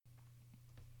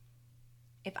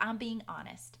If I'm being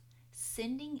honest,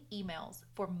 sending emails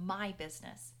for my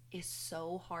business is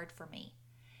so hard for me.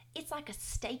 It's like a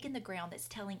stake in the ground that's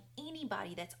telling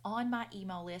anybody that's on my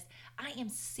email list, I am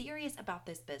serious about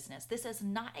this business. This is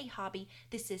not a hobby,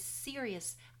 this is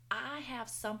serious. I have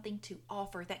something to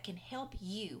offer that can help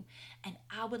you, and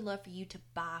I would love for you to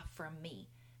buy from me,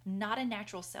 not a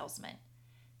natural salesman.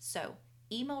 So,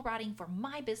 email writing for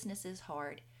my business is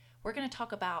hard. We're going to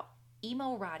talk about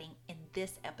email writing in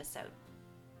this episode.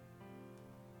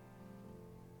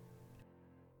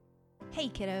 Hey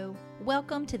kiddo,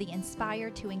 welcome to the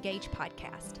Inspire to Engage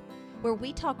podcast, where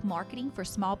we talk marketing for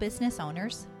small business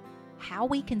owners, how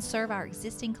we can serve our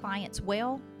existing clients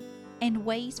well, and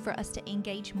ways for us to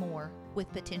engage more with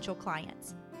potential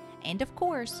clients. And of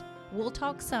course, we'll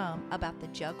talk some about the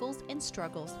juggles and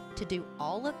struggles to do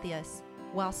all of this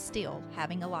while still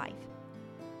having a life.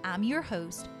 I'm your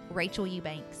host, Rachel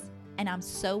Eubanks, and I'm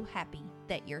so happy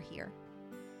that you're here.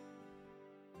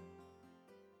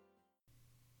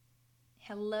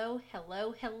 Hello.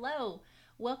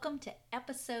 Welcome to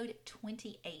episode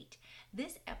 28.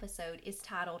 This episode is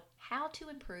titled, How to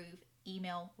Improve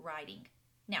Email Writing.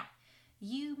 Now,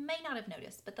 you may not have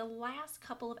noticed, but the last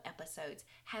couple of episodes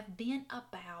have been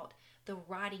about the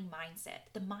writing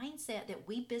mindset, the mindset that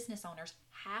we business owners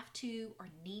have to or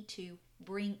need to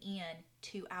bring in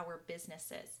to our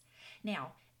businesses.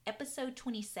 Now, episode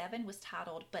 27 was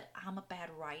titled, But I'm a Bad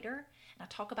Writer, and I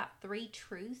talk about 3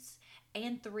 truths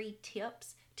and 3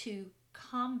 tips to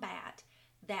combat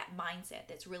that mindset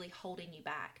that's really holding you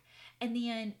back. And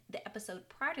then the episode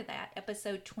prior to that,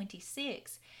 episode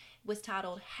 26, was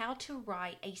titled How to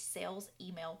Write a Sales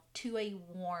Email to a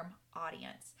Warm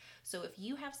Audience. So if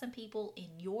you have some people in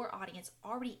your audience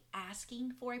already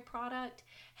asking for a product,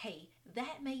 hey,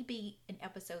 that may be an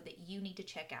episode that you need to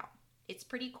check out. It's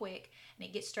pretty quick and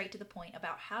it gets straight to the point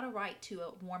about how to write to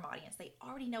a warm audience. They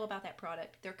already know about that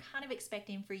product. They're kind of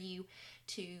expecting for you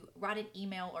to write an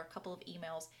email or a couple of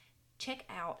emails. Check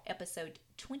out episode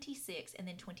 26 and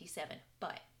then 27.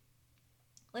 But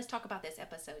let's talk about this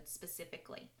episode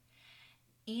specifically.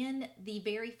 In the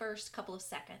very first couple of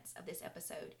seconds of this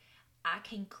episode, I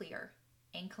came clear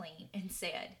and clean and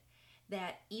said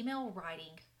that email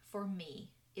writing for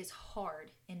me is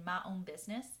hard in my own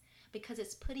business because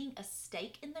it's putting a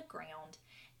stake in the ground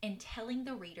and telling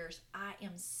the readers, I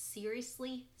am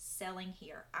seriously selling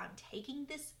here. I'm taking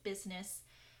this business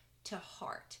to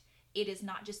heart. It is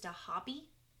not just a hobby,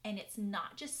 and it's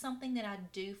not just something that I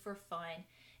do for fun.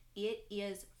 It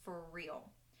is for real.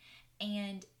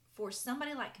 And for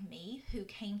somebody like me who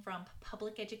came from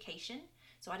public education,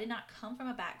 so I did not come from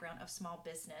a background of small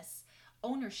business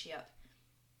ownership,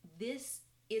 this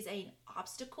is an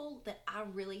obstacle that I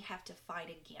really have to fight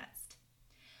against.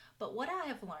 But what I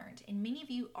have learned, and many of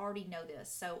you already know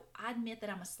this, so I admit that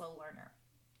I'm a slow learner.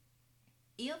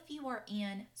 If you are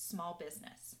in small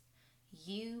business,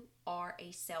 you are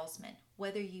a salesman,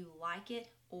 whether you like it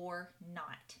or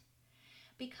not.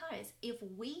 Because if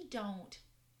we don't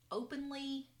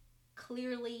openly,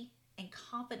 clearly, and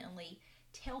confidently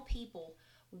tell people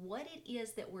what it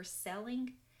is that we're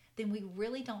selling, then we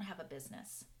really don't have a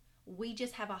business. We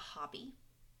just have a hobby.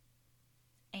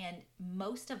 And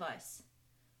most of us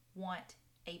want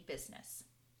a business.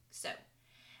 So,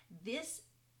 this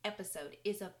episode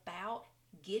is about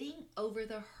getting over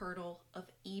the hurdle of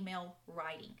email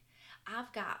writing.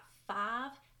 I've got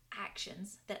 5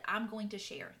 actions that I'm going to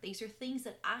share. These are things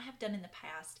that I have done in the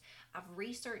past. I've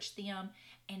researched them,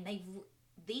 and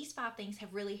these 5 things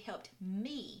have really helped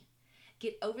me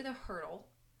get over the hurdle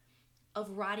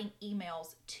of writing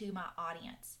emails to my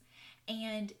audience.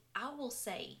 And I will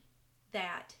say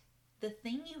that the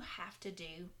thing you have to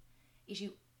do is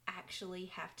you actually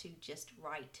have to just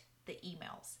write the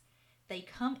emails. They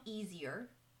come easier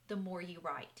the more you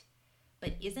write.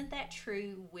 But isn't that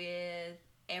true with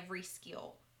every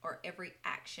skill or every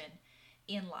action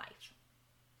in life?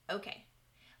 Okay,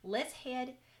 let's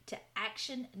head to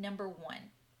action number 1.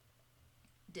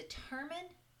 Determine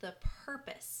the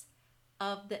purpose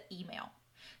of the email.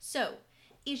 So,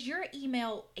 is your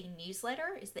email a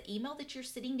newsletter? Is the email that you're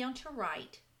sitting down to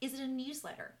write, is it a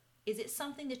newsletter? Is it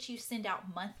something that you send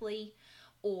out monthly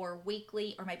or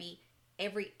weekly or maybe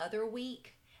every other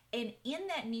week? And in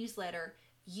that newsletter,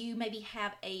 you maybe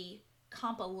have a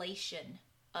compilation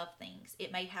of things.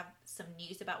 It may have some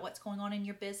news about what's going on in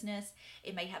your business.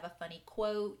 It may have a funny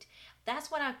quote.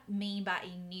 That's what I mean by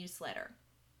a newsletter.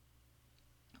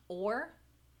 Or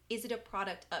is it a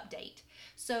product update?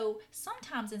 So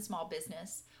sometimes in small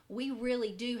business, we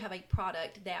really do have a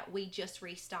product that we just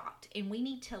restocked and we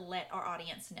need to let our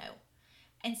audience know.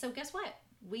 And so guess what?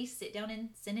 We sit down and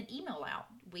send an email out.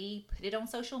 We put it on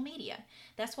social media.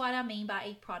 That's what I mean by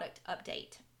a product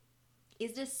update.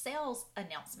 Is this sales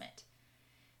announcement?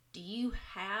 Do you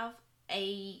have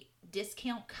a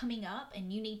discount coming up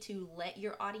and you need to let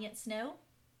your audience know?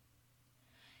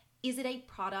 Is it a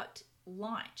product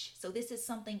launch? So this is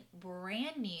something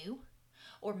brand new,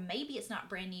 or maybe it's not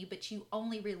brand new, but you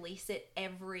only release it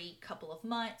every couple of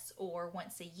months or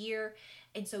once a year.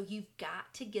 And so you've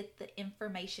got to get the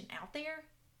information out there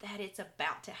that it's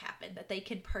about to happen, that they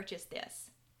can purchase this.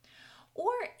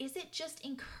 Or is it just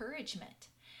encouragement?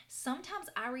 Sometimes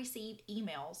I receive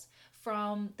emails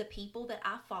from the people that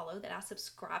I follow, that I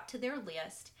subscribe to their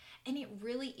list, and it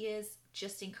really is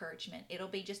just encouragement. It'll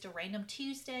be just a random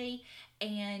Tuesday,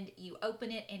 and you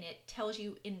open it and it tells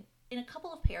you in a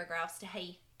couple of paragraphs to,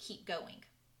 hey, keep going.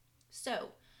 So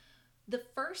the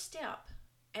first step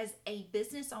as a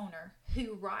business owner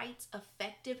who writes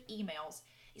effective emails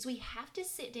is we have to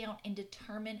sit down and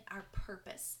determine our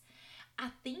purpose. I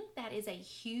think that is a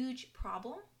huge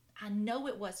problem. I know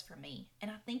it was for me,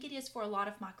 and I think it is for a lot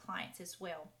of my clients as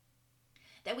well,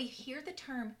 that we hear the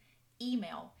term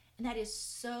email, and that is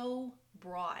so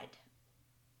broad.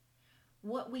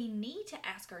 What we need to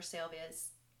ask ourselves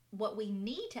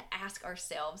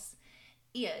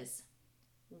is,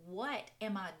 what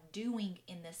am I doing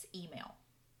in this email?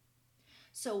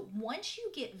 So once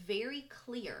you get very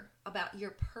clear about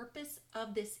your purpose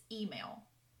of this email,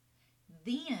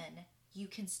 then you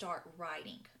can start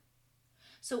writing.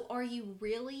 So are you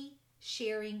really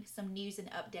sharing some news and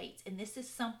updates? And this is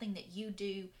something that you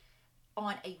do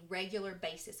on a regular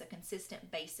basis, a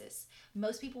consistent basis.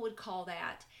 Most people would call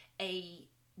that a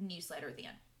newsletter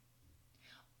then.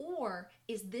 Or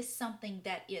is this something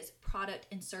that is product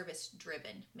and service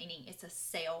driven, meaning it's a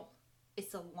sale,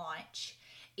 it's a launch,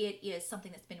 it is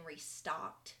something that's been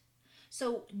restocked?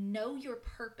 So know your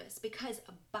purpose, because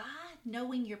by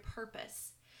knowing your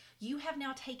purpose, you have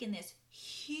now taken this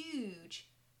huge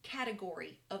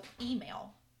category of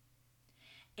email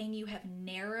and you have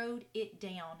narrowed it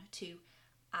down to,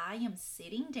 I am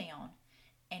sitting down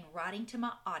and writing to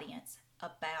my audience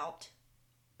about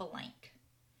blank.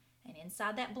 And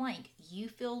inside that blank, you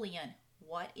fill in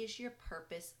what is your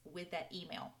purpose with that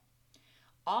email.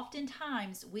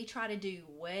 Oftentimes, we try to do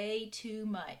way too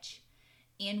much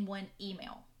in one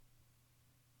email.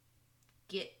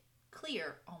 Get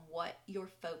clear on what your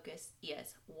focus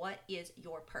is. What is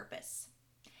your purpose?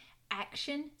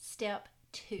 Action step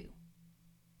 2.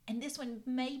 And this one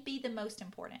may be the most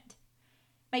important.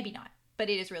 Maybe not, but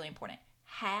it is really important.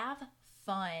 Have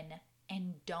fun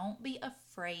and don't be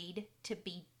afraid to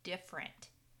be different.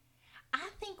 I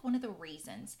think one of the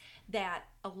reasons that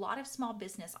a lot of small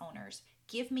business owners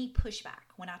give me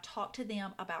pushback when I talk to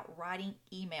them about writing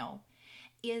email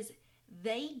is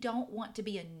they don't want to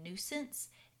be a nuisance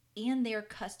in their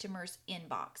customers'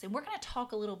 inbox. And we're going to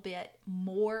talk a little bit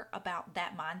more about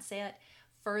that mindset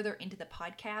further into the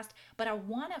podcast, but I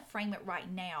want to frame it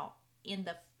right now in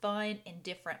the fun and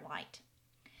different light.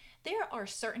 There are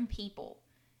certain people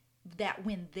that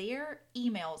when their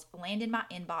emails land in my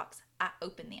inbox, I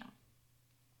open them.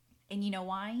 And you know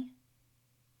why?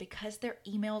 Because their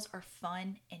emails are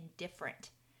fun and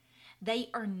different. They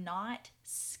are not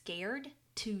scared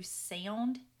to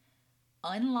sound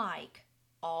unlike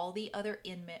all the other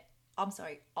emails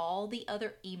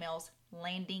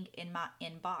landing in my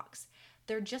inbox.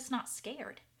 They're just not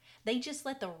scared. They just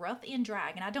let the rough end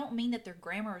drag. And I don't mean that their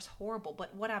grammar is horrible,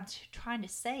 but what I'm trying to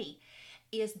say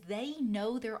is they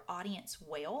know their audience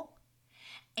well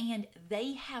and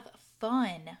they have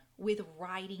fun with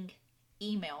writing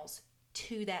emails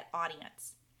to that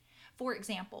audience. For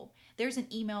example, there's an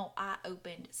email I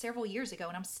opened several years ago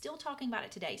and I'm still talking about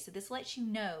it today. So this lets you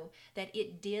know that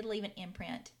it did leave an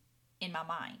imprint in my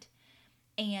mind.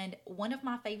 And one of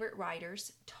my favorite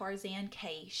writers, Tarzan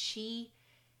K, she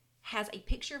has a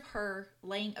picture of her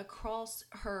laying across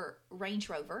her Range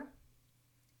Rover.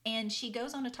 And she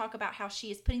goes on to talk about how she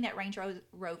is putting that Range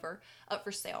Rover up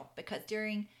for sale because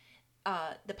during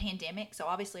the pandemic, so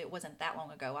obviously it wasn't that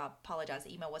long ago. I apologize,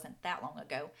 the email wasn't that long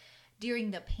ago.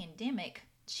 During the pandemic,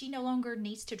 she no longer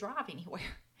needs to drive anywhere.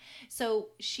 So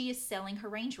she is selling her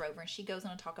Range Rover and she goes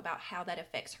on to talk about how that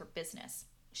affects her business.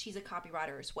 She's a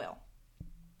copywriter as well.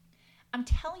 I'm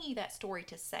telling you that story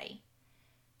to say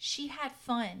she had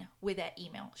fun with that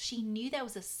email. She knew that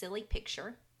was a silly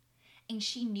picture and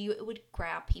she knew it would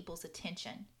grab people's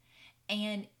attention.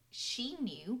 And she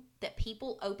knew that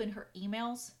people open her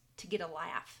emails to get a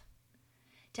laugh,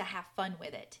 to have fun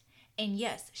with it. And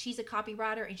yes, she's a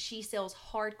copywriter and she sells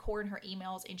hardcore in her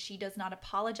emails and she does not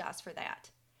apologize for that.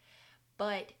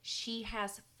 But she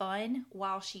has fun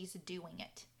while she's doing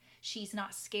it. She's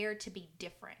not scared to be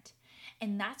different.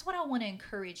 And that's what I want to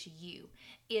encourage you,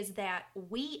 is that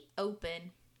we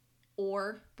open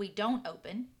or we don't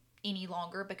open any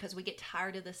longer because we get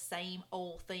tired of the same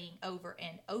old thing over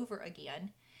and over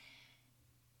again.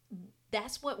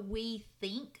 That's what we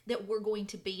think that we're going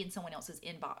to be in someone else's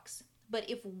inbox. But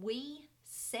if we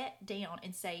sit down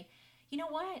and say, you know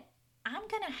what? I'm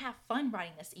going to have fun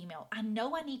writing this email. I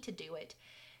know I need to do it.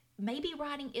 Maybe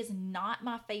writing is not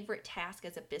my favorite task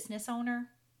as a business owner,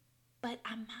 but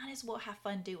I might as well have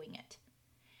fun doing it.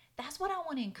 That's what I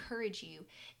want to encourage you,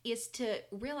 is to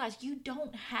realize you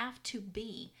don't have to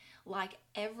be like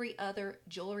every other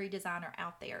jewelry designer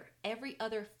out there, every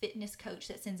other fitness coach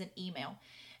that sends an email,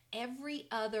 every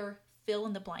other fill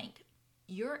in the blank.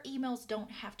 Your emails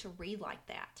don't have to read like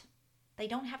that. They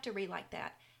don't have to read like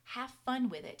that. Have fun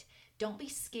with it. Don't be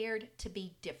scared to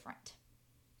be different.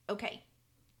 Okay,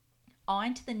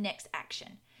 on to the next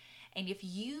action. And if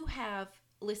you have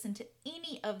listened to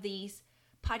any of these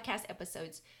podcast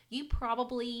episodes, you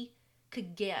probably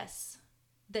could guess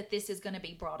that this is going to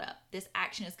be brought up. This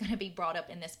action is going to be brought up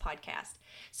in this podcast.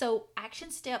 So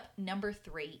action step number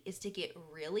 3 is to get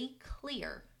really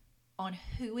clear on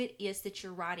who it is that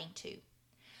you're writing to.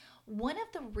 One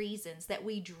of the reasons that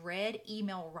we dread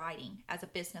email writing as a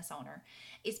business owner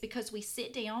is because we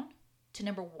sit down to,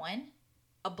 number 1,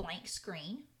 a blank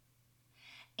screen,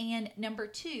 and number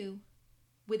 2,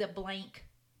 with a blank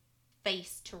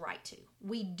face to write to.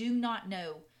 We do not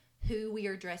know who we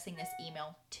are addressing this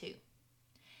email to.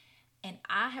 And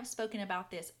I have spoken about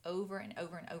this over and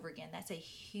over and over again. That's a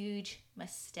huge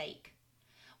mistake.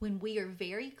 When we are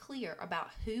very clear about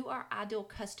who our ideal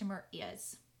customer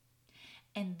is,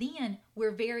 and then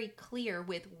we're very clear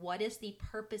with what is the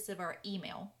purpose of our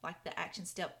email, like the action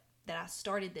step that I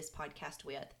started this podcast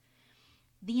with,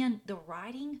 then the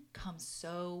writing comes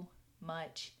so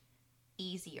much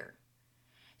easier.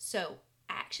 So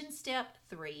action step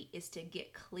 3 is to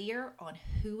get clear on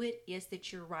who it is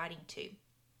that you're writing to.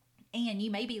 And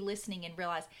you may be listening and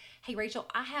realize, hey, Rachel,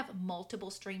 I have multiple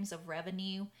streams of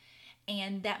revenue,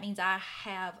 and that means I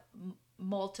have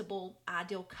multiple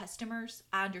ideal customers.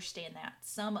 I understand that.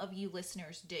 Some of you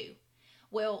listeners do.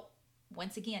 Well,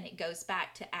 once again, it goes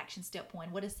back to action step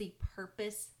 1. What is the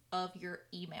purpose of your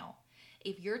email?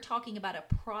 If you're talking about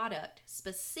a product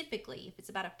specifically, if it's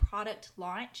about a product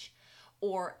launch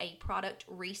or a product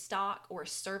restock or a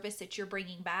service that you're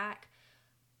bringing back,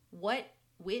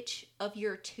 which of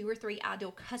your 2 or 3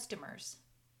 ideal customers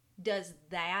does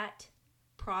that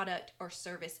product or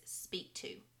service speak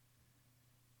to?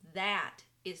 That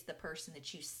is the person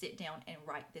that you sit down and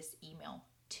write this email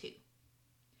to.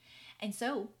 And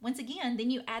so, once again, then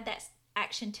you add that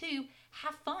action 2,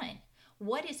 have fun.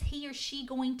 What is he or she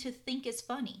going to think is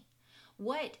funny?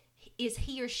 What is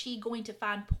he or she going to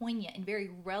find poignant and very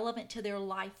relevant to their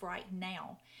life right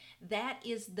now? That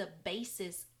is the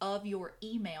basis of your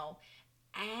email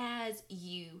as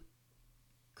you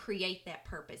create that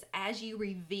purpose, as you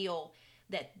reveal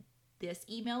that this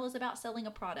email is about selling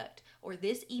a product, or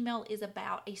this email is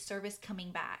about a service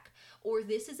coming back, or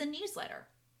this is a newsletter.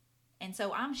 And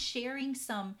so I'm sharing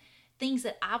some things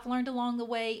that I've learned along the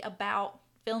way about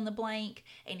fill in the blank,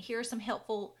 and here are some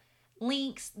helpful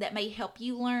links that may help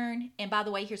you learn. And by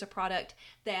the way, here's a product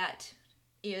that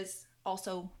is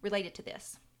also related to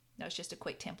this. No, it's just a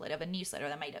quick template of a newsletter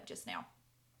that I made up just now.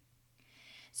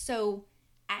 So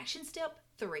action step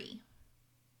 3,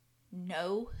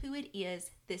 know who it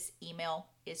is this email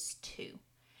is to.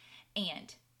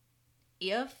 And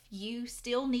if you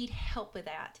still need help with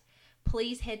that,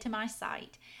 please head to my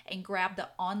site and grab the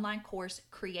online course,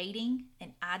 Creating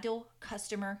an Ideal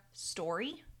Customer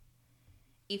Story.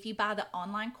 If you buy the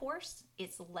online course,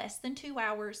 it's less than 2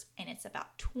 hours and it's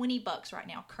about $20 right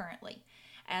now currently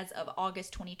as of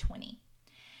August 2020.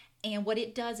 And what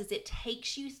it does is it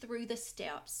takes you through the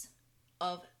steps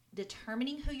of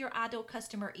determining who your ideal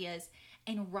customer is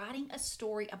and writing a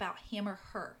story about him or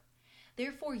her.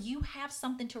 Therefore, you have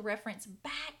something to reference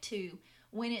back to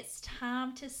when it's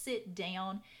time to sit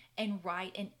down and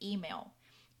write an email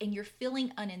and you're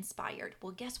feeling uninspired.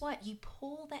 Well, guess what? You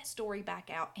pull that story back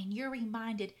out and you're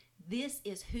reminded, this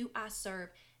is who I serve.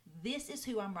 This is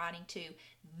who I'm writing to.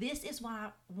 This is why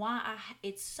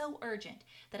it's so urgent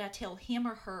that I tell him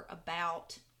or her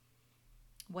about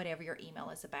whatever your email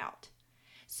is about.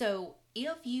 So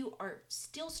if you are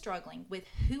still struggling with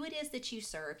who it is that you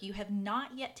serve, you have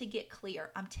not yet to get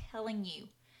clear, I'm telling you,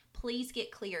 please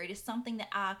get clear. It is something that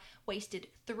I wasted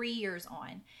 3 years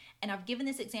on. And I've given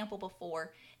this example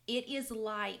before. It is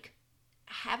like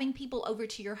having people over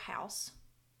to your house,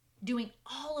 doing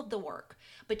all of the work,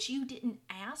 but you didn't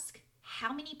ask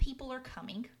how many people are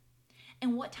coming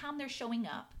and what time they're showing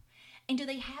up. And do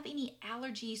they have any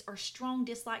allergies or strong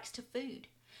dislikes to food?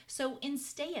 So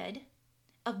instead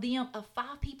of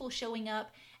 5 people showing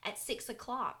up at 6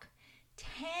 o'clock,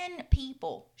 10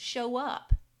 people show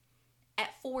up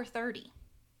at 4:30.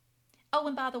 Oh,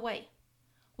 and by the way,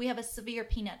 we have a severe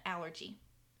peanut allergy,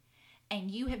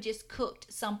 and you have just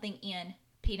cooked something in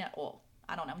peanut oil.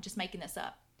 I don't know, I'm just making this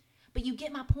up. But you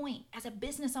get my point. As a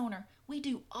business owner, we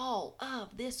do all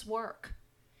of this work,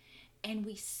 and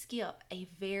we skip a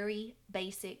very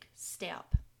basic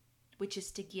step, which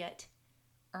is to get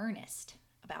earnest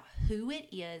about who it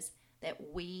is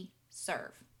that we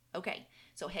serve. Okay,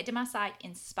 so head to my site,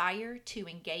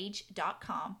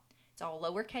 inspiretoengage.com. It's all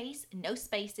lowercase, no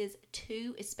spaces,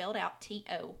 to is spelled out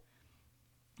T-O.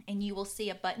 And you will see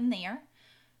a button there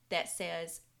that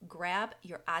says grab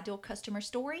your ideal customer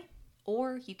story,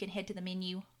 or you can head to the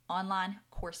menu online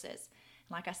courses.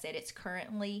 Like I said, it's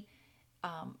currently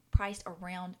priced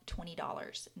around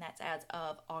 $20, and that's as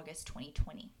of August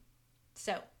 2020.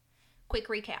 So, quick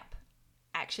recap.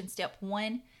 Action step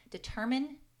 1,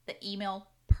 determine the email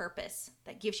purpose.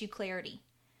 That gives you clarity.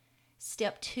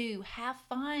 Step 2, have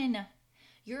fun.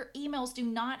 Your emails do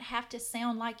not have to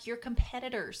sound like your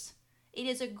competitors. It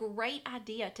is a great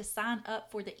idea to sign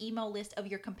up for the email list of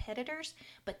your competitors,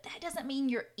 but that doesn't mean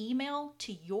your email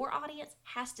to your audience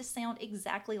has to sound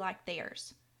exactly like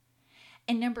theirs.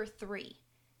 And number 3,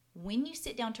 when you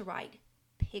sit down to write,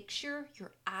 picture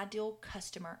your ideal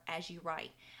customer as you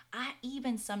write. I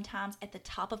even sometimes at the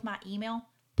top of my email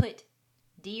put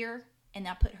dear, and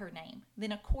I put her name.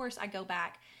 Then of course I go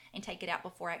back and take it out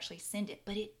before I actually send it.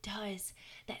 But it does.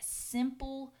 That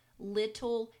simple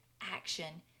little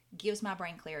action gives my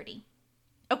brain clarity.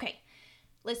 Okay,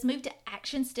 let's move to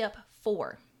action step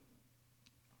 4.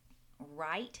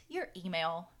 Write your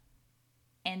email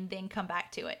and then come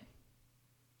back to it.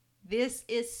 This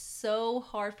is so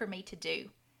hard for me to do.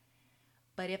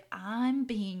 But if I'm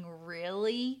being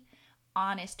really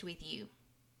honest with you,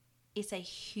 it's a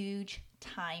huge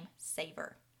time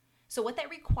saver. So what that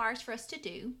requires for us to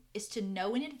do is to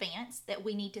know in advance that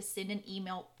we need to send an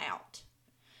email out.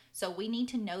 So we need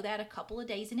to know that a couple of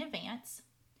days in advance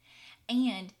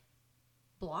and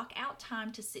block out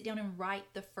time to sit down and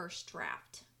write the first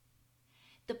draft.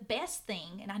 The best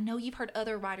thing, and I know you've heard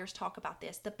other writers talk about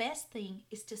this, the best thing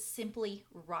is to simply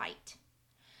write.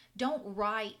 Don't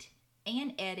write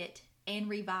and edit and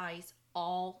revise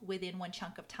all within one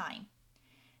chunk of time.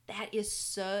 That is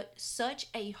such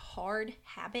a hard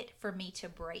habit for me to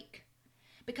break.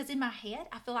 Because in my head,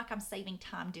 I feel like I'm saving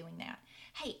time doing that.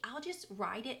 Hey, I'll just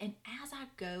write it, and as I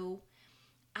go,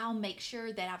 I'll make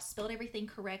sure that I've spelled everything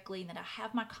correctly and that I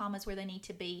have my commas where they need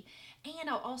to be. And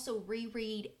I'll also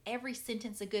reread every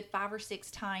sentence a good 5 or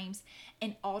 6 times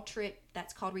and alter it,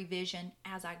 that's called revision,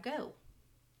 as I go.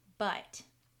 But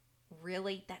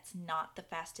really, that's not the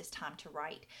fastest time to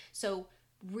write. So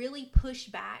really push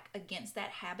back against that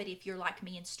habit if you're like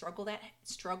me and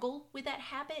struggle with that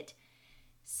habit.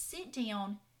 Sit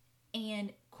down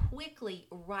and quickly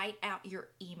write out your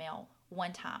email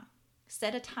one time.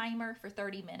 Set a timer for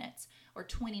 30 minutes or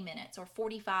 20 minutes or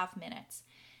 45 minutes.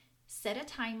 Set a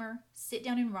timer, sit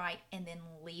down and write, and then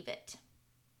leave it.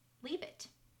 Leave it.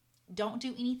 Don't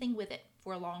do anything with it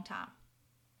for a long time.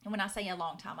 And when I say a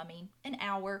long time, I mean an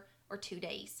hour or 2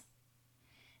 days.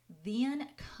 Then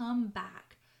come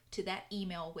back to that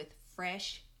email with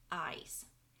fresh eyes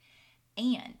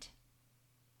and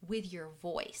with your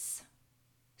voice.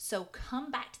 So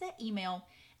come back to that email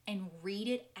and read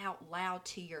it out loud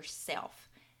to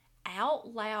yourself.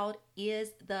 Out loud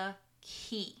is the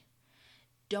key.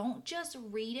 Don't just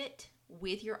read it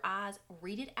with your eyes,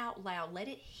 read it out loud.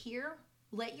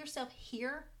 Let yourself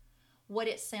hear what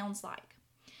it sounds like.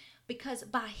 Because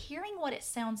by hearing what it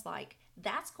sounds like,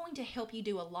 that's going to help you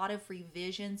do a lot of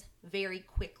revisions very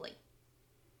quickly.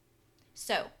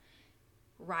 So,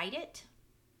 write it.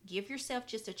 Give yourself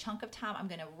just a chunk of time. I'm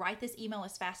going to write this email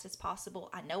as fast as possible.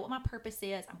 I know what my purpose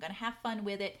is. I'm going to have fun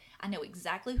with it. I know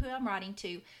exactly who I'm writing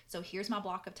to. So here's my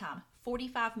block of time.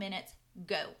 45 minutes,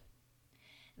 go.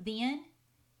 Then,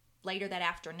 later that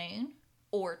afternoon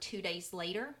or 2 days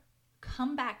later,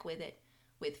 come back with it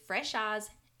with fresh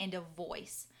eyes and a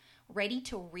voice, ready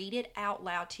to read it out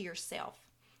loud to yourself.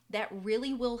 That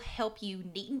really will help you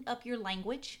neaten up your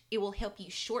language. It will help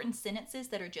you shorten sentences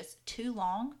that are just too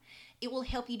long. It will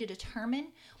help you to determine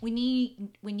when you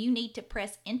need to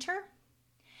press enter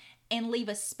and leave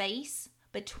a space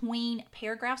between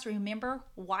paragraphs. Remember,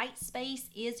 white space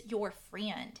is your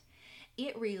friend.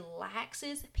 It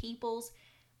relaxes people's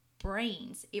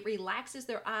brains. It relaxes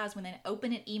their eyes when they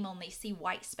open an email and they see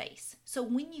white space. So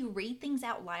when you read things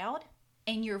out loud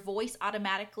and your voice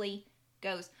automatically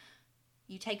goes,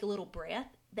 you take a little breath,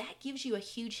 that gives you a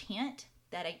huge hint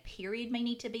that a period may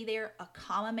need to be there, a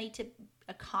comma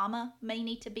may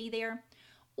need to be there,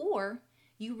 or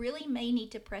you really may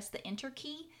need to press the enter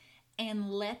key and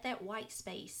let that white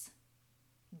space,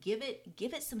 give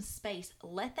it some space,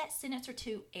 let that sentence or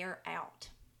two air out.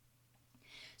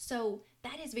 So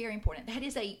that is very important. That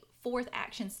is a fourth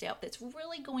action step that's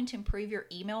really going to improve your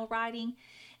email writing,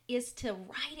 is to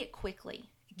write it quickly.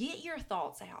 Get your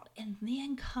thoughts out and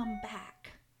then come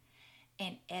back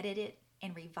and edit it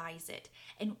and revise it.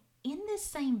 And in this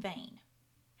same vein,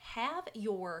 have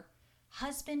your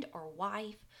husband or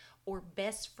wife or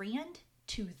best friend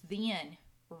to then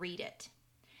read it.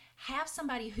 Have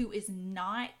somebody who is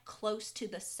not close to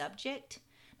the subject.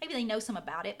 Maybe they know some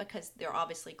about it because they're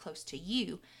obviously close to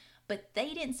you, but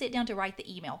they didn't sit down to write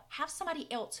the email. Have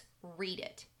somebody else read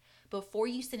it before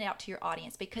you send it out to your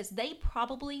audience, because they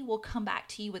probably will come back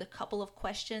to you with a couple of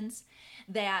questions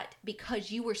that,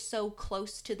 because you were so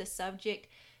close to the subject,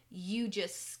 you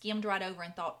just skimmed right over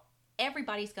and thought,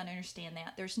 everybody's going to understand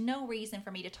that. There's no reason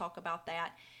for me to talk about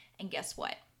that. And guess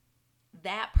what?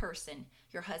 That person,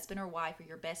 your husband or wife or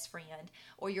your best friend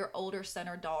or your older son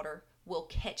or daughter, will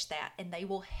catch that and they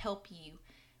will help you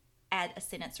add a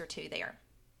sentence or two there.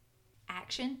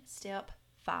 Action step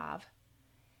 5.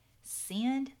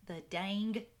 Send the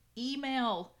dang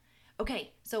email.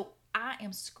 Okay, so I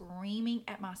am screaming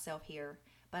at myself here,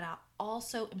 but I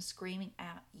also am screaming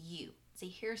at you. See,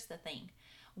 here's the thing.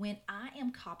 When I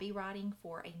am copywriting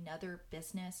for another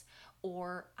business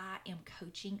or I am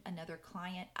coaching another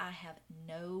client, I have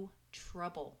no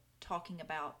trouble talking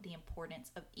about the importance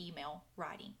of email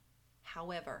writing.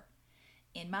 However,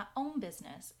 in my own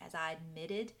business, as I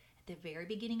admitted at the very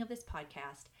beginning of this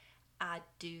podcast, I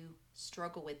do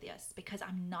struggle with this because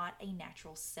I'm not a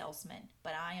natural salesman,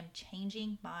 but I am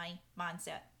changing my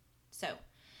mindset. So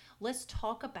let's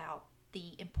talk about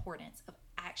the importance of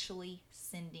actually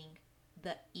sending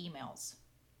the emails.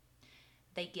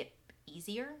 They get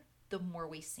easier the more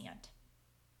we send.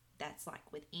 That's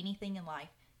like with anything in life,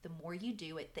 the more you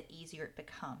do it, the easier it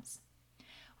becomes.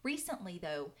 Recently,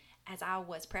 though, as I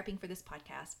was prepping for this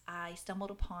podcast, I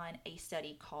stumbled upon a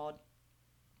study called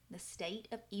The State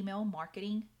of Email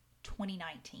Marketing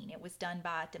 2019. It was done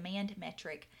by Demand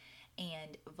Metric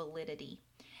and Validity.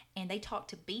 And they talked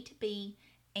to B2B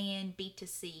and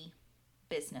B2C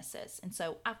businesses. And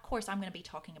so, of course, I'm going to be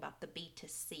talking about the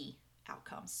B2C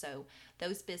outcomes. So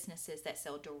those businesses that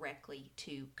sell directly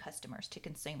to customers, to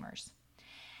consumers.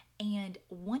 And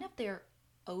one of their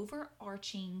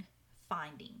overarching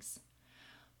findings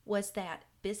was that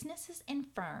businesses and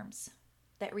firms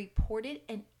that reported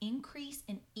an increase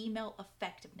in email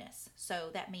effectiveness,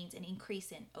 so that means an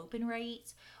increase in open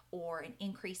rates or an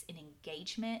increase in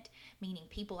engagement, meaning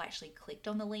people actually clicked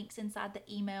on the links inside the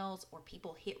emails or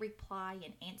people hit reply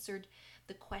and answered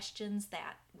the questions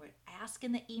that were asked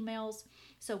in the emails.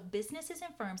 So businesses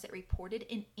and firms that reported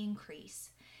an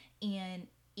increase in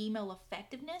email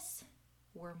effectiveness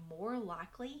were more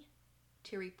likely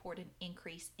to report an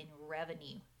increase in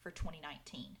revenue for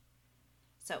 2019.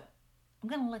 So I'm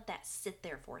going to let that sit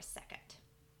there for a second.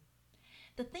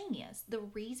 The thing is, the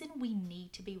reason we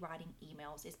need to be writing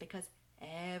emails is because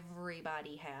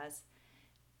everybody has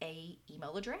an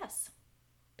email address.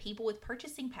 People with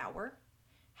purchasing power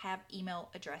have email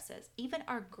addresses. Even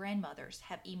our grandmothers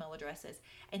have email addresses,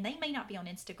 and they may not be on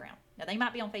Instagram. Now, they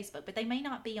might be on Facebook, but they may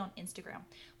not be on Instagram.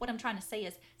 What I'm trying to say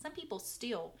is some people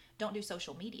still don't do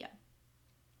social media.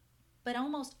 But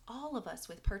almost all of us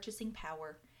with purchasing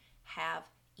power have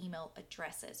email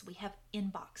addresses. We have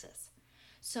inboxes.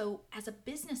 So as a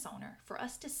business owner, for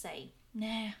us to say, nah,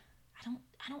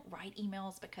 I don't write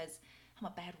emails because I'm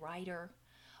a bad writer,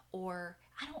 or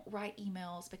I don't write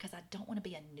emails because I don't want to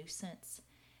be a nuisance.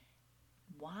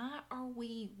 Why are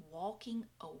we walking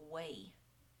away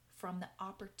from the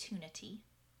opportunity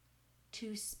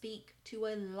to speak to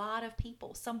a lot of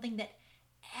people, something that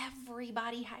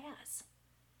everybody has?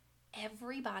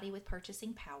 Everybody with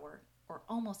purchasing power, or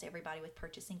almost everybody with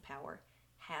purchasing power,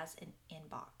 has an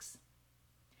inbox.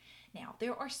 Now,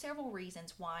 there are several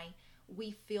reasons why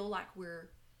we feel like we're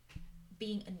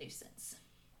being a nuisance.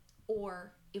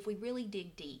 Or if we really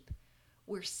dig deep,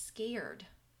 we're scared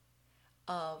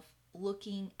of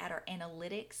looking at our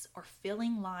analytics or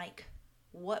feeling like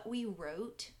what we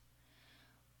wrote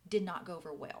did not go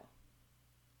over well.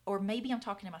 Or maybe I'm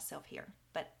talking to myself here,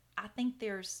 but I think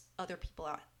there's other people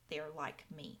out there like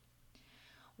me.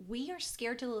 We are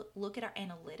scared to look at our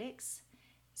analytics,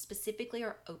 specifically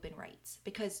our open rates,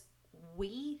 because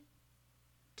we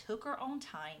took our own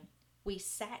time, we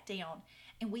sat down,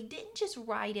 and we didn't just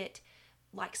write it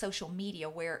like social media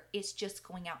where it's just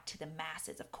going out to the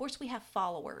masses. Of course, we have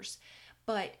followers,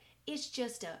 but it's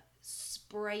just a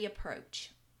spray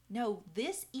approach. No,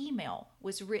 this email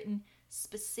was written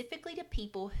specifically to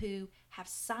people who have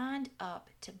signed up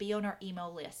to be on our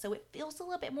email list. So it feels a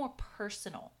little bit more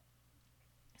personal.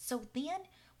 So then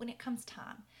when it comes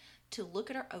time to look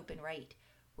at our open rate,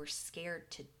 we're scared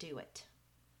to do it.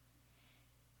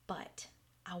 But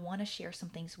I want to share some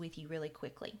things with you really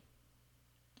quickly.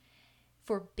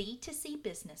 For B2C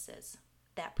businesses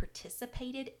that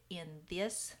participated in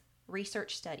this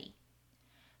research study,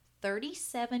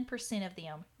 37% of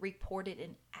them reported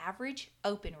an average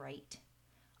open rate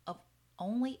of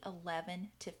only 11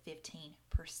 to 15%.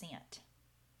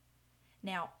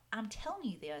 Now, I'm telling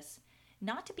you this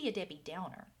not to be a Debbie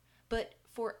Downer, but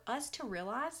for us to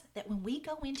realize that when we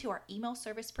go into our email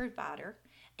service provider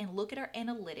and look at our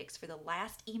analytics for the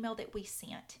last email that we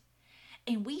sent,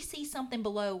 and we see something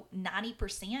below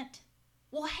 90%,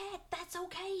 well, heck, that's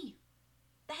okay.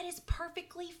 That is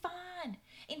perfectly fine.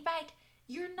 In fact,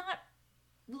 you're not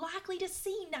likely to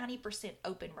see 90%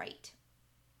 open rate.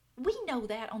 We know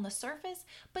that on the surface,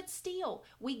 but still,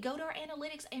 we go to our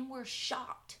analytics and we're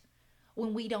shocked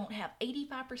when we don't have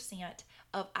 85%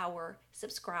 of our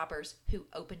subscribers who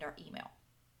opened our email.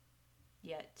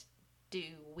 Yet, do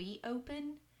we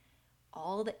open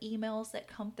all the emails that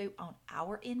come through on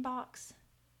our inbox?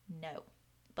 No.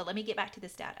 But let me get back to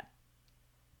this data.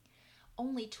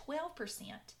 Only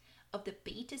 12% of the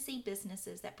B2C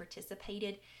businesses that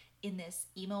participated in this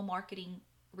email marketing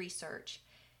research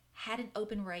had an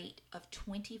open rate of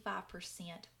 25%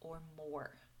 or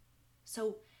more.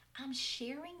 So I'm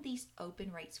sharing these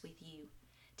open rates with you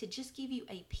to just give you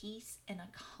a peace and a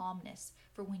calmness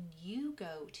for when you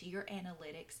go to your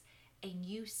analytics and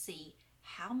you see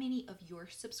how many of your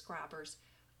subscribers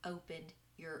opened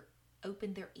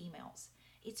their emails.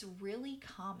 It's really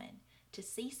common to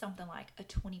see something like a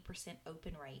 20%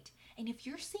 open rate. And if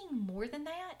you're seeing more than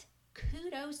that,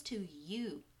 kudos to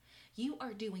you. You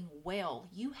are doing well.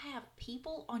 You have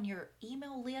people on your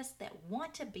email list that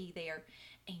want to be there,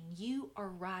 and you are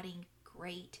writing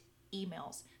great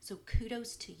emails. So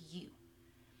kudos to you.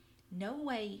 No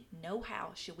way, no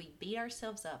how should we beat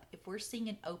ourselves up if we're seeing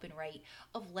an open rate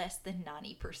of less than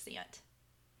 90%.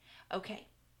 Okay.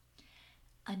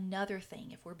 Another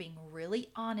thing, if we're being really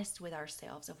honest with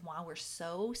ourselves of why we're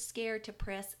so scared to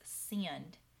press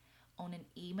send on an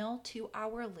email to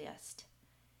our list,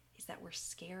 is that we're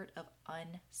scared of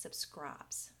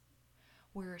unsubscribes.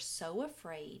 We're so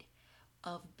afraid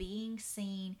of being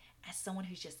seen as someone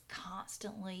who's just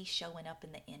constantly showing up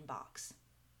in the inbox.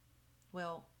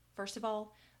 Well, first of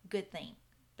all, good thing,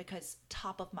 because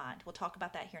top of mind. We'll talk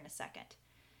about that here in a second.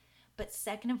 But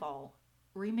second of all,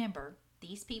 remember,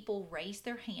 these people raised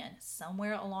their hand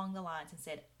somewhere along the lines and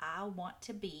said, I want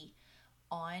to be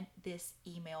on this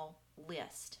email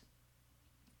list.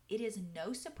 It is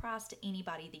no surprise to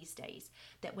anybody these days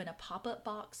that when a pop-up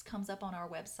box comes up on our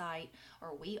website,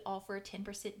 or we offer a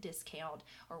 10% discount,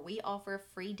 or we offer a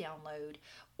free download,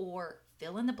 or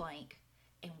fill in the blank,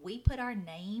 and we put our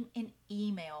name and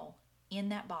email in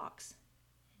that box,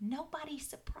 nobody's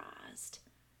surprised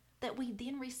that we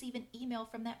then receive an email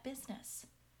from that business.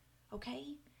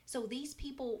 Okay? So these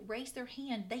people raised their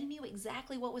hand. They knew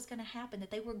exactly what was going to happen,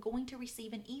 that they were going to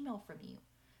receive an email from you.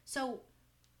 So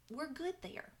we're good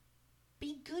there.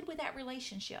 Be good with that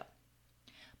relationship.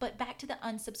 But back to the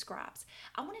unsubscribes.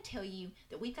 I want to tell you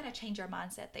that we've got to change our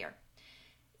mindset there.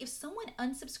 If someone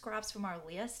unsubscribes from our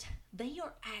list, they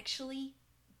are actually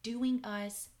doing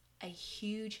us a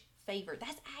huge favor.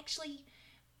 That's actually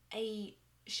a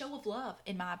show of love,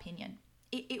 in my opinion.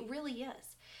 It really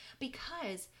is.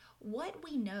 Because what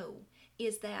we know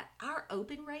is that our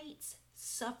open rates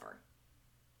suffer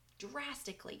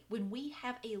drastically when we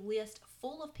have a list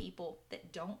full of people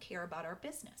that don't care about our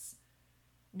business.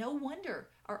 No wonder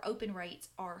our open rates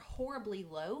are horribly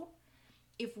low.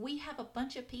 If we have a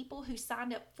bunch of people who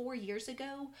signed up 4 years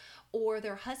ago, or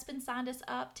their husband signed us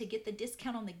up to get the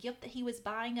discount on the gift that he was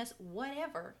buying us,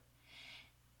 whatever,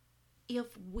 if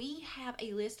we have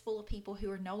a list full of people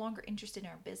who are no longer interested in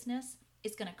our business,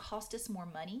 it's going to cost us more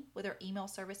money with our email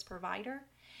service provider.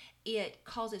 It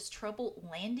causes trouble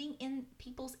landing in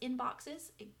people's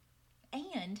inboxes,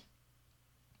 and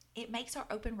it makes our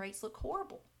open rates look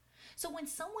horrible. So when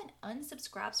someone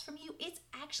unsubscribes from you, it's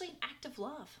actually an act of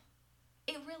love.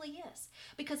 It really is,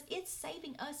 because it's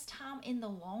saving us time in the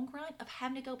long run of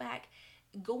having to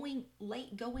going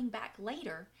back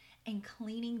later and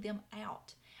cleaning them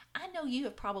out. I know you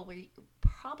have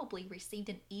probably received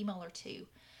an email or two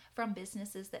from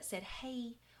businesses that said,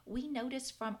 hey, we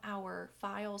noticed from our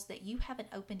files that you haven't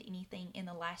opened anything in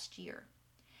the last year.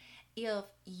 If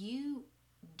you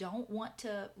don't want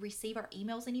to receive our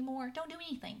emails anymore, don't do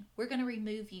anything. We're going to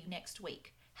remove you next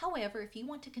week. However, if you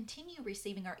want to continue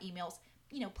receiving our emails,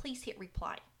 please hit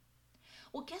reply.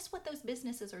 Well, guess what those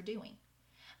businesses are doing?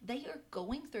 They are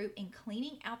going through and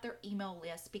cleaning out their email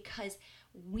list, because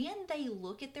when they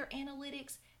look at their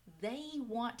analytics, they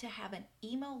want to have an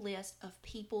email list of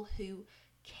people who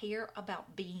care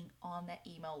about being on that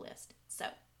email list. So,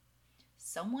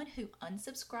 someone who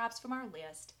unsubscribes from our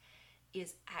list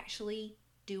is actually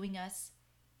doing us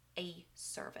a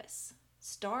service.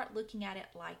 Start looking at it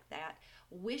like that.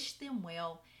 Wish them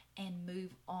well and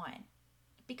move on.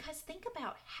 Because think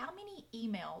about how many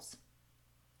emails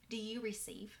do you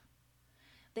receive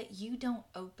that you don't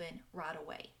open right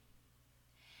away?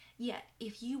 Yet,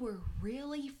 if you were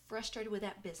really frustrated with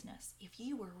that business, if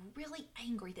you were really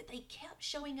angry that they kept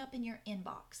showing up in your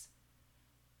inbox,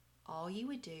 all you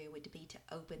would do would be to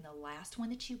open the last one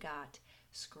that you got,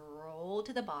 scroll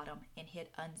to the bottom, and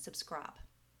hit unsubscribe.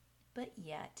 But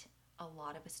yet, a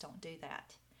lot of us don't do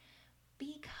that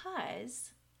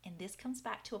because, and this comes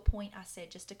back to a point I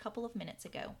said just a couple of minutes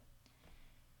ago,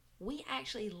 we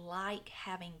actually like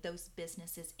having those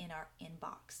businesses in our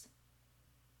inbox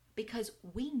because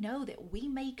we know that we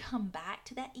may come back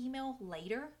to that email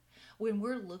later when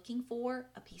we're looking for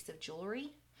a piece of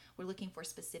jewelry, we're looking for a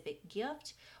specific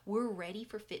gift, we're ready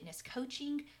for fitness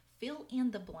coaching, fill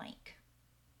in the blank.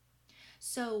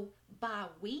 So by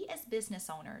we as business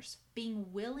owners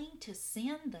being willing to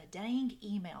send the dang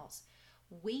emails,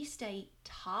 we stay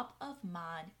top of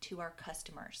mind to our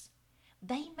customers.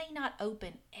 They may not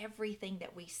open everything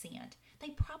that we send. They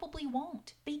probably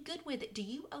won't. Be good with it. Do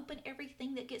you open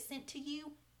everything that gets sent to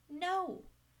you? No.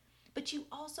 But you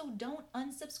also don't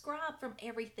unsubscribe from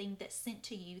everything that's sent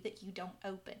to you that you don't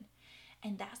open.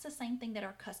 And that's the same thing that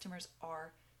our customers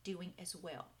are doing as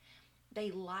well. They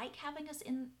like having us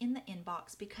in the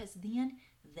inbox because then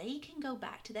they can go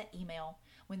back to that email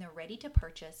when they're ready to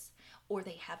purchase or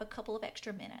they have a couple of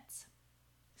extra minutes.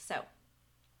 So,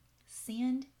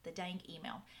 send the dang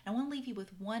email. And I want to leave you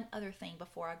with one other thing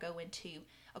before I go into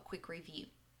a quick review.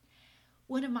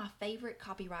 One of my favorite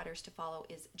copywriters to follow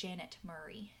is Janet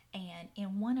Murray. And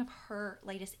in one of her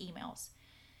latest emails,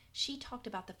 she talked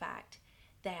about the fact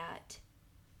that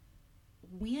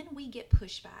when we get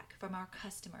pushback from our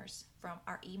customers, from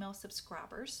our email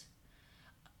subscribers,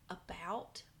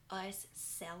 about us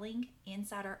selling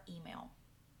inside our email,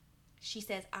 she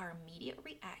says our immediate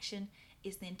reaction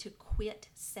is then to quit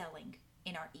selling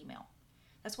in our email.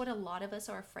 That's what a lot of us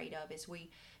are afraid of, is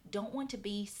we don't want to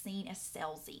be seen as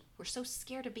salesy. We're so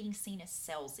scared of being seen as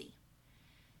salesy.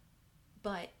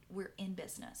 But we're in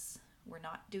business. We're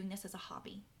not doing this as a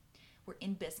hobby. We're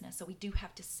in business, so we do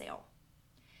have to sell.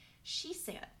 She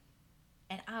said,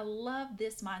 and I love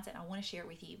this mindset, I want to share it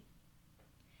with you.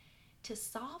 To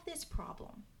solve this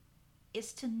problem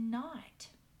is to not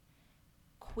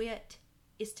quit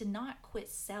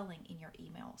selling in your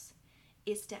emails.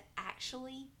 It's to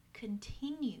actually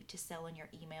continue to sell in your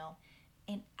email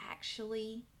and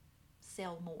actually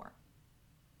sell more.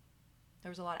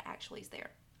 There was a lot of actuallys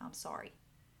there. I'm sorry.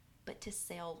 But to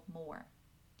sell more.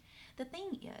 The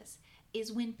thing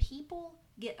is when people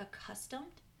get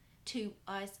accustomed to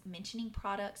us mentioning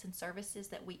products and services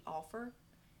that we offer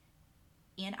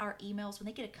in our emails, when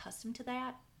they get accustomed to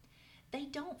that, they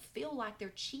don't feel like they're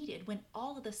cheated when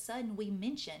all of a sudden we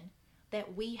mention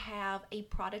that we have a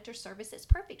product or service that's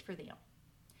perfect for them.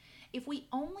 If we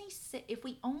only send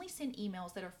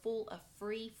emails that are full of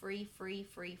free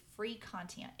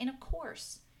content, and of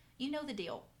course, you know the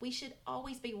deal. We should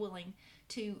always be willing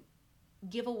to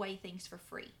give away things for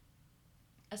free,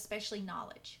 especially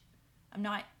knowledge. I'm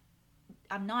not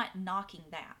knocking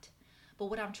that. But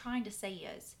what I'm trying to say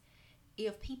is,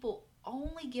 if people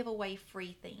only give away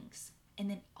free things, and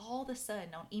then all of a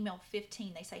sudden on email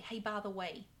 15, they say, hey, by the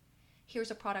way,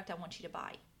 here's a product I want you to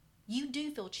buy. You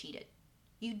do feel cheated.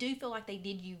 You do feel like they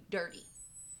did you dirty.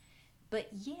 But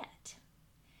yet,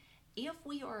 if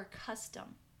we are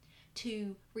accustomed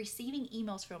to receiving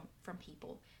emails from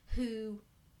people who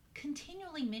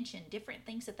continually mention different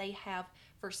things that they have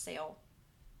for sale,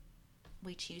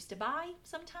 we choose to buy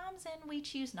sometimes and we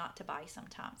choose not to buy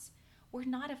sometimes. We're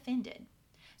not offended.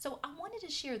 So I wanted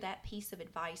to share that piece of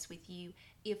advice with you.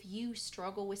 If you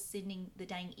struggle with sending the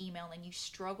dang email and you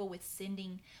struggle with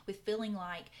feeling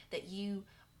like that you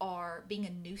are being a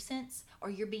nuisance or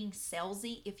you're being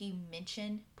salesy if you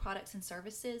mention products and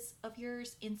services of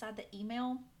yours inside the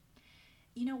email,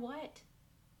 you know what?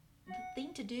 The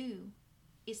thing to do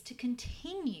is to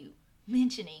continue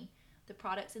mentioning the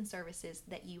products and services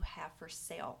that you have for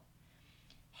sale.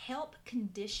 Help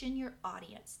condition your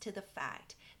audience to the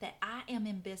fact that I am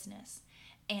in business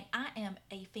and I am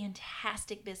a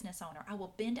fantastic business owner. I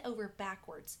will bend over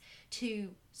backwards to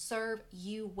serve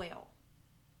you well.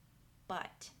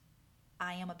 But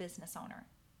I am a business owner.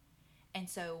 And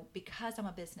so because I'm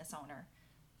a business owner,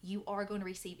 you are going to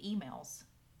receive emails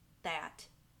that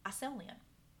I sell in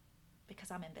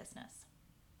because I'm in business.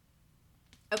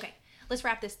 Okay, let's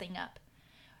wrap this thing up.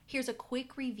 Here's a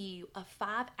quick review of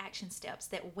 5 action steps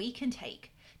that we can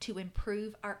take to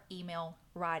improve our email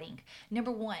writing.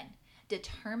 Number 1,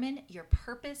 determine your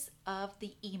purpose of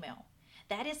the email.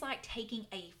 That is like taking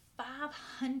a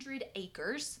 500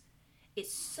 acres,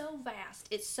 it's so vast,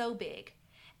 it's so big,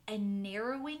 and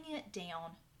narrowing it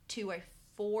down to a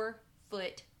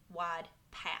 4-foot wide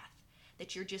path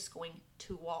that you're just going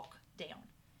to walk down.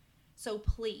 So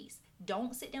please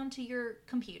don't sit down to your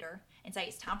computer and say,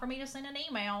 it's time for me to send an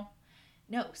email.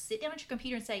 No, sit down at your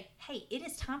computer and say, hey, it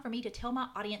is time for me to tell my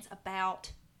audience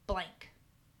about blank.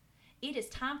 It is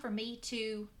time for me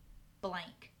to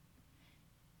blank.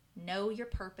 Know your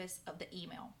purpose of the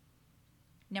email.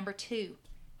 Number 2,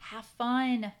 have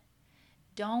fun.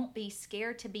 Don't be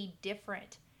scared to be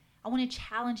different. I want to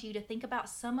challenge you to think about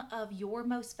some of your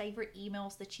most favorite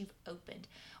emails that you've opened,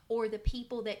 or the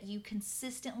people that you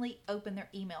consistently open their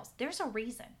emails. There's a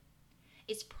reason.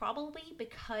 It's probably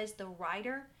because the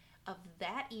writer of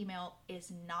that email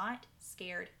is not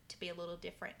scared to be a little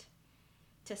different,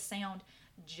 to sound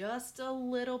just a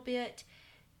little bit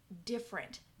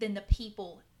different than the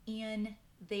people in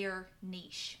their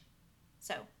niche.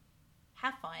 So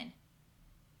have fun.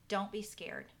 Don't be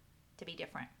scared to be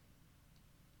different.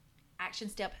 Action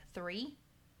step 3,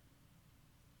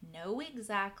 know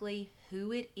exactly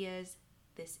who it is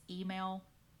this email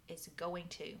is going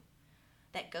to.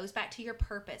 That goes back to your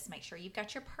purpose. Make sure you've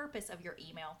got your purpose of your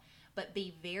email, but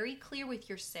be very clear with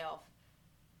yourself,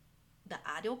 the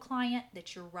ideal client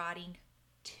that you're writing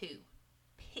to.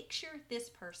 Picture this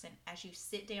person as you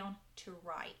sit down to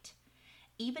write.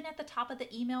 Even at the top of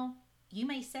the email, you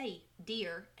may say,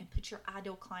 dear, and put your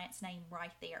ideal client's name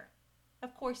right there.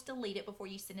 Of course, delete it before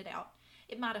you send it out.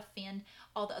 It might offend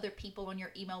all the other people on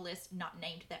your email list not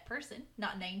named that person,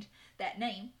 not named that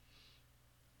name.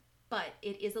 But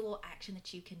it is a little action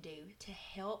that you can do to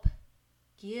help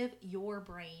give your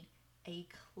brain a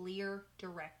clear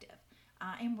directive.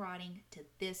 I am writing to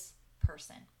this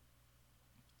person.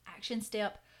 Action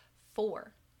step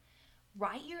 4,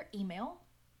 write your email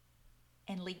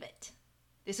and leave it.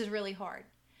 This is really hard.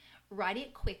 Write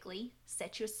it quickly.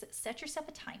 Set yourself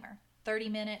a timer. 30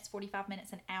 minutes, 45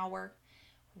 minutes, an hour.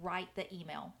 Write the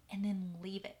email and then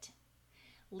leave it.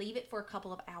 Leave it for a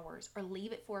couple of hours or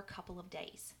leave it for a couple of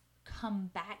days. Come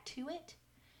back to it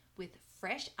with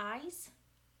fresh eyes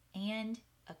and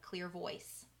a clear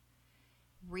voice.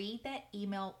 Read that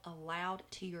email aloud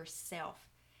to yourself.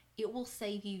 It will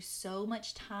save you so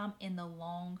much time in the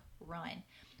long run,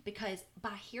 because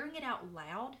by hearing it out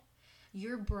loud,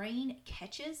 your brain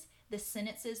catches the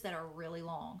sentences that are really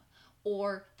long,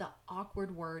 or the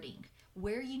awkward wording,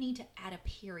 where you need to add a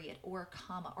period or a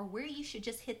comma, or where you should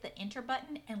just hit the enter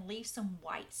button and leave some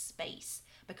white space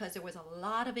because there was a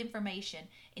lot of information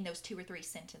in those 2 or 3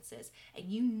 sentences. And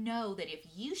you know that if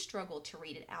you struggle to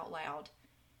read it out loud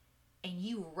and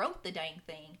you wrote the dang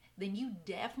thing, then you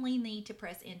definitely need to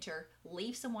press enter,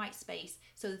 leave some white space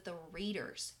so that the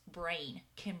reader's brain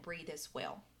can breathe as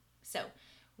well. So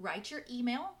write your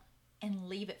email and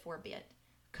leave it for a bit.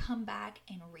 Come back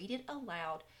and read it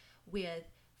aloud with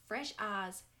fresh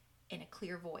eyes and a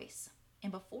clear voice.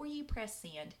 And before you press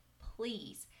send,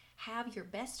 please have your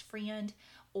best friend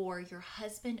or your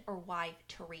husband or wife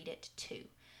to read it too,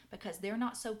 because they're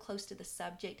not so close to the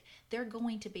subject. They're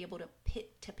going to be able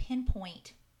to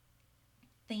pinpoint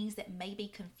things that may be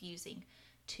confusing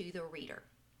to the reader.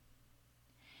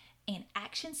 And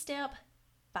action step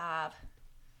 5,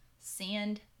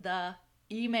 send the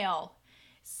email.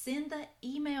 Send the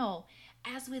email.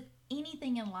 As with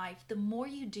anything in life, the more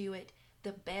you do it,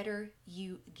 the better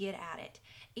you get at it.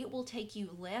 It will take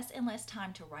you less and less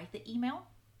time to write the email.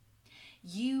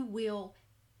 You will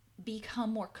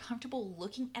become more comfortable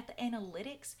looking at the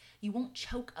analytics. You won't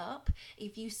choke up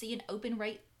if you see an open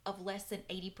rate of less than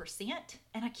 80%.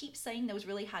 And I keep saying those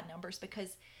really high numbers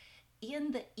because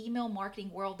in the email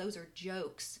marketing world, those are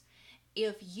jokes.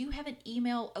 If you have an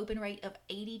email open rate of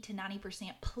 80 to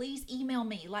 90%, please email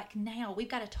me like now. We've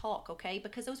got to talk, okay?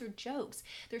 Because those are jokes.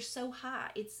 They're so high.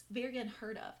 It's very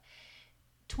unheard of.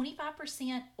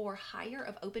 25% or higher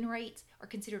of open rates are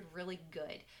considered really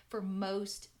good for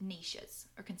most niches,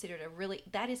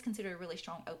 that is considered a really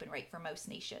strong open rate for most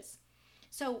niches.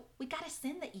 So we got to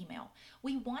send the email.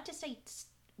 We want to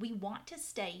We want to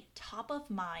stay top of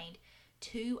mind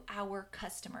to our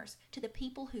customers, to the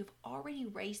people who've already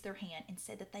raised their hand and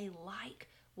said that they like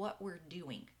what we're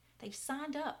doing. They've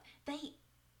signed up. They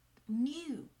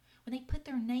knew when they put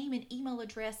their name and email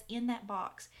address in that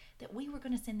box that we were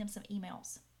going to send them some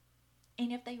emails.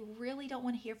 And if they really don't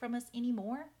want to hear from us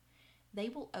anymore, they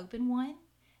will open one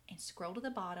and scroll to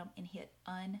the bottom and hit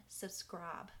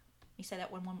unsubscribe. Let me say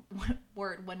that one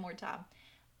word one more time.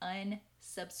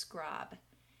 Unsubscribe.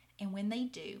 And when they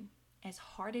do, as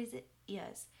hard as it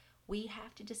is, we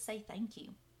have to just say thank you.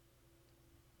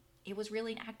 It was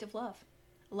really an act of love.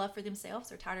 Love for themselves.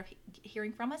 They're tired of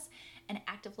hearing from us. An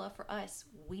act of love for us.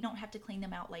 We don't have to clean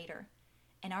them out later.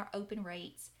 And our open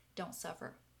rates don't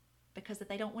suffer because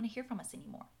they don't want to hear from us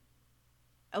anymore.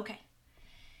 Okay.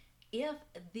 If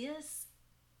this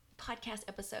podcast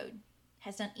episode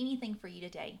has done anything for you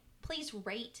today, please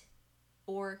rate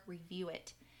or review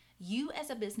it. You as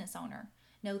a business owner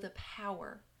know the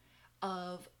power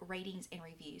of ratings and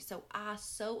reviews. So I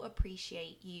so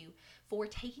appreciate you for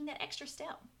taking that extra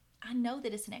step. I know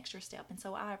that it's an extra step, and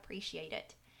so I appreciate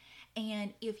it.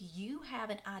 And if you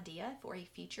have an idea for a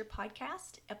future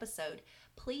podcast episode,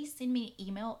 please send me an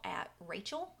email at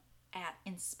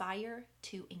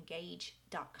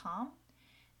rachel@inspiretoengage.com.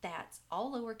 That's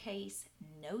all lowercase,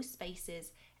 no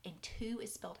spaces, and 2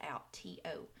 is spelled out,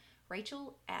 T-O.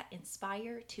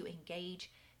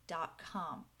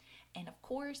 rachel@inspiretoengage.com. And of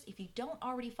course, if you don't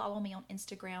already follow me on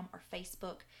Instagram or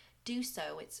Facebook, do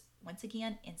so. It's, once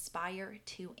again, Inspire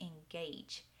to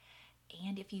Engage.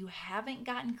 And if you haven't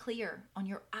gotten clear on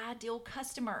your ideal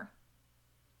customer,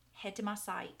 head to my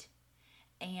site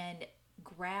and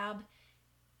grab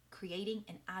Creating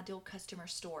an Ideal Customer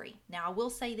Story. Now, I will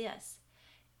say this.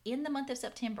 In the month of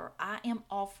September, I am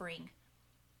offering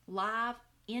live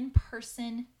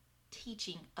in-person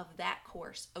teaching of that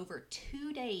course over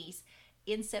 2 days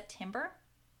in September.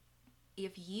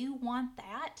 If you want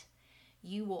that,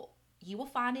 you will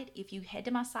find it if you head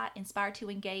to my site, Inspire to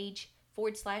Engage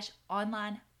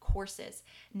 /online courses.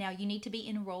 Now, you need to be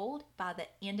enrolled by the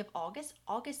end of August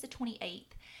the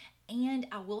 28th. And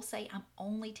I will say I'm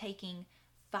only taking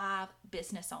 5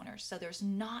 business owners. So there's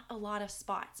not a lot of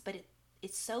spots, but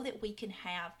it's so that we can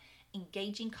have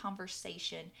engaging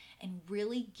conversation and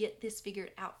really get this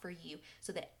figured out for you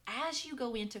so that as you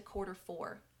go into quarter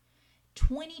 4,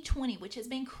 2020, which has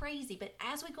been crazy, but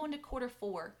as we go into quarter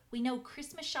 4, we know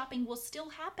Christmas shopping will still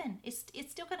happen. It's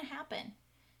still going to happen.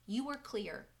 You are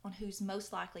clear on who's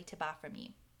most likely to buy from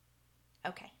you.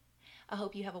 Okay. I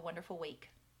hope you have a wonderful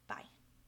week. Bye.